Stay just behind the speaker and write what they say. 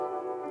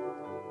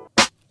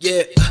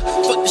Yeah,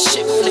 fuck the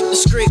shit, flip the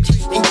script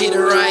and get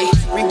it right.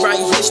 Rewrite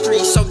history,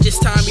 so this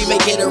time we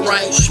may get it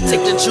right.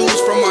 Take the jewels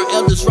from our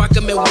elders, rock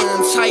them and wear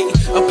them tight.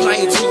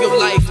 Apply it to your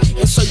life,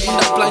 and so you're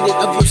not blinded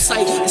of your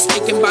sight. It's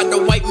taken by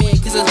the white man,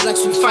 cause as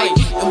blacks we fight.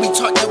 And we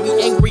taught that we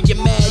angry and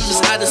mad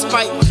just out of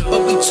spite.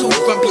 But we too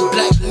grumpy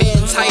black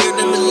men,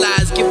 tired of the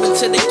lies given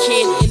to the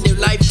kid in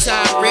their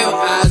lifetime. Real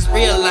eyes,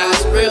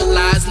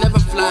 realize, never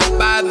fly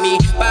by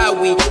me, by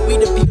we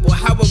the people,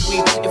 how are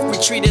we? If we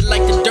treated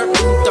like the dirt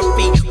beneath our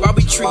feet, while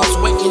we trees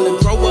waiting to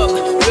grow up,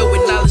 filled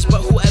with knowledge,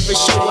 but whoever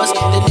show us,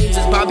 the names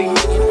is Bobby,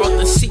 me, and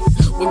Arthur C.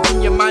 We'll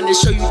bring your mind and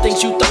show you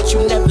things you thought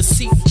you never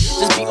see.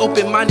 Just be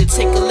open-minded,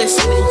 take a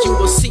listen, and you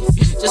will see.